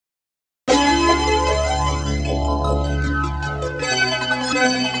We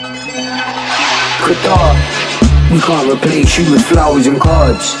can't replace you with flowers and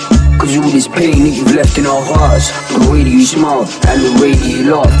cards, cause all this pain that you've left in our hearts, the way that you smile and the way that you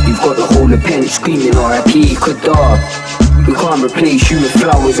laugh, you've got the whole of pen screaming R.I.P. Kadz. We can't replace you with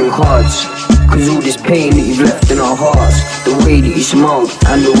flowers and cards, cause all this pain that you've left in our hearts, the way that you smile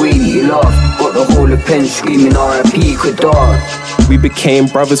and the way that you laugh, got the whole of pen screaming R.I.P. Kadz. We became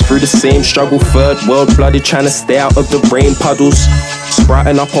brothers through the same struggle, third world blooded, trying to stay out of the brain puddles.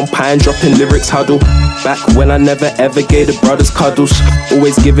 Sprouting up on pine, dropping lyrics huddle. Back when I never ever gave the brothers cuddles.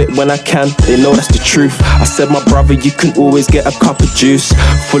 Always give it when I can, they know that's the truth. I said, my brother, you can always get a cup of juice.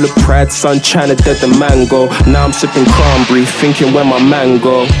 Full of pride, son, trying to dead the mango. Now I'm sipping cranberry, thinking where my man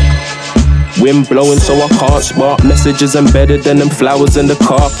go. Wind blowing so I can't spark. Messages embedded in them flowers in the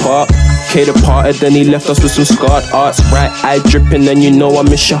car park. K departed, then he left us with some scarred arts. Right eye dripping, and you know I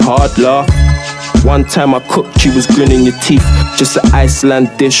miss your hard laugh. One time I cooked, you was grinning your teeth. Just an Iceland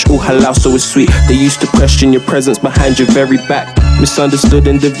dish, all halal so it's sweet. They used to question your presence behind your very back. Misunderstood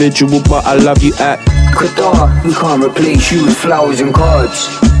individual, but I love you at Kadz. We can't replace you with flowers and cards,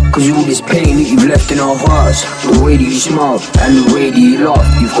 cause all this pain that you've left in our hearts, the way that you smile and the way that you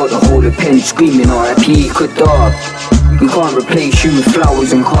laugh, you've got the whole of pen screaming R.I.P. Kadz. We can't replace you with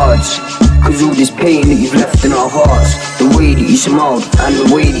flowers and cards, cause all this pain that you've left in our hearts, the way that you smiled and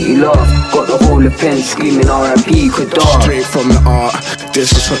the way that you laugh, got the whole of pen screaming R.I.P. Kadz. Straight from the art,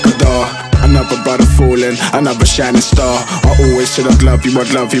 this is for Kadz. Another brother falling, another shining star. I always said I'd love you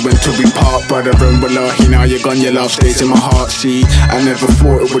until we part. Brother and wallahi, now you're gone, your love stays in my heart. See, I never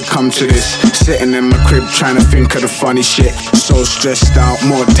thought it would come to this. Sitting in my crib trying to think of the funny shit. So stressed out,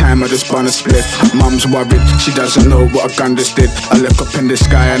 more time I just bun a spliff. Mum's worried, she doesn't know what I gun just did. I look up in the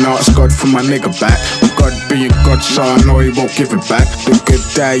sky and ask God for my nigga back. But God being God, so I know he won't give it back. The good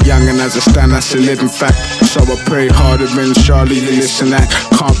die young, and as I stand that's a living fact. So I pray harder and Charlie you listen that.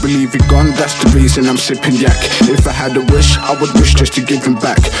 Can't believe he gone, that's the reason I'm sipping yak. If I had a wish, I would wish just to give him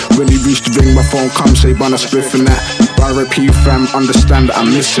back. When he reached the ring, my phone come say bun a spliff and that. R.I.P. fam, understand that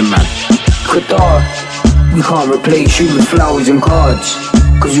I'm missing man. Kadz. We can't replace you with flowers and cards,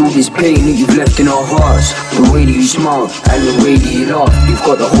 cause all this pain that you've left in our hearts, the way that you smile and the way that you laugh, you've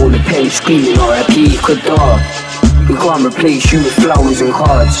got the whole of pen screaming R.I.P. Kadz. We can't replace you with flowers and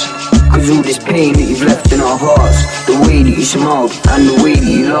cards, cause all this pain that you've left in our hearts, the way that you smiled and the way that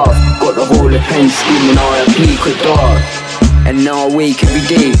you laugh, got the whole of pen screaming R.I.P. Kadz. And now I wake every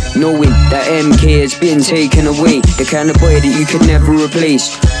day, knowing that MK has been taken away. The kind of boy that you could never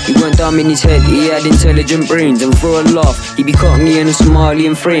replace. He went dumb in his head, he had intelligent brains. And for a laugh, he be caught me in a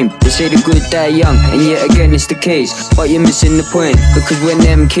Somalian frame. They say the good die young, and yet again it's the case. But you're missing the point, because when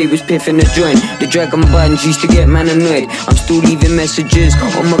MK was piffing the joint, the dragon buttons used to get man annoyed. I'm still leaving messages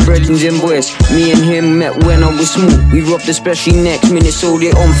on my brethren's invoice. Me and him met when I was small. We robbed the special next minute, sold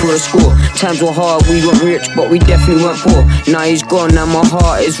it on for a score. Times were hard, we weren't rich, but we definitely weren't poor. Now he's gone, now my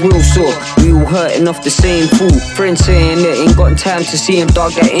heart is real sore. We all hurting off the same fool. Friends saying that ain't got time to see him,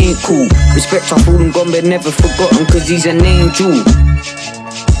 dog, that ain't cool. Respect, I fallen gone but never forgotten, cause he's an angel.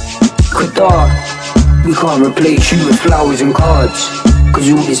 Kadz. We can't replace you with flowers and cards, cause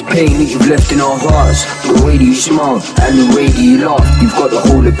all this pain that you've left in our hearts, the way that you smile and the way that you laugh, you've got the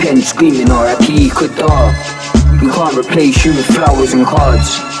whole of pen screaming R.I.P. Kadz. We can't replace you with flowers and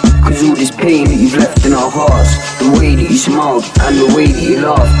cards, cause all this pain that you've left in our hearts, the way that you smiled and the way that you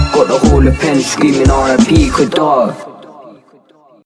laugh, got the whole of pen screaming R.I.P. Kadz.